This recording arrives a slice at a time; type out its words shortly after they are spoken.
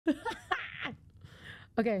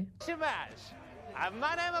Okay. Shimash,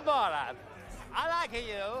 my name is BORAT. I like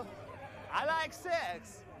you. I like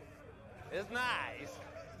sex. It's nice.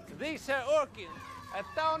 These are Orkin, a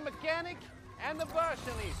town mechanic and a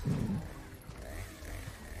abortionist.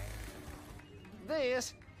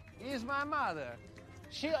 This is my mother.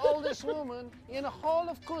 She oldest woman in the whole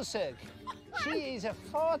of Kusek. She is a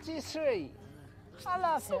 43. I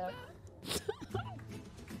love her.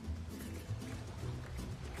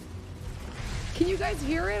 Can you guys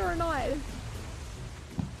hear it or not?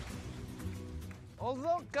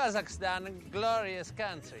 Although Kazakhstan a glorious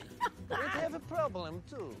country, it have a problem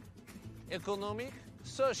too. Economic,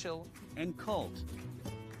 social, and cult.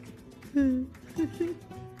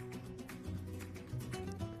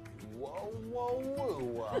 Whoa, whoa,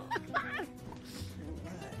 whoa.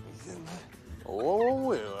 Whoa,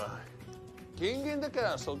 whoa. King in the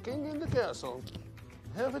castle, king in the castle.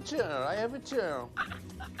 Have a chair, I have a chair.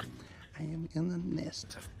 I am in a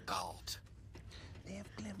nest of gold. They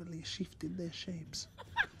have cleverly shifted their shapes.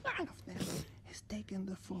 One of them has taken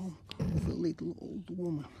the form of a little old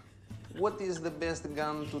woman. What is the best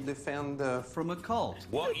gun to defend From a cult.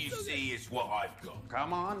 What you see is what I've got.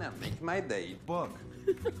 Come on and make my day. Book.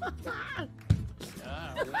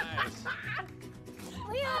 Ah, nice.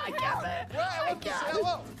 I got it. I got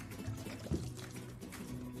it.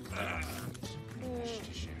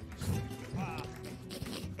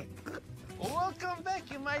 Welcome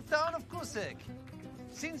back in my town of Kusek.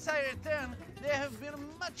 Since I returned, there have been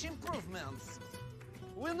much improvements.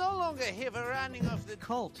 We no longer have a running of the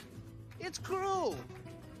Cult. It's cruel.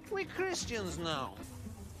 We're Christians now.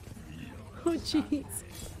 Oh, jeez.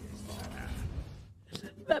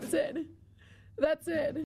 That's it. That's it.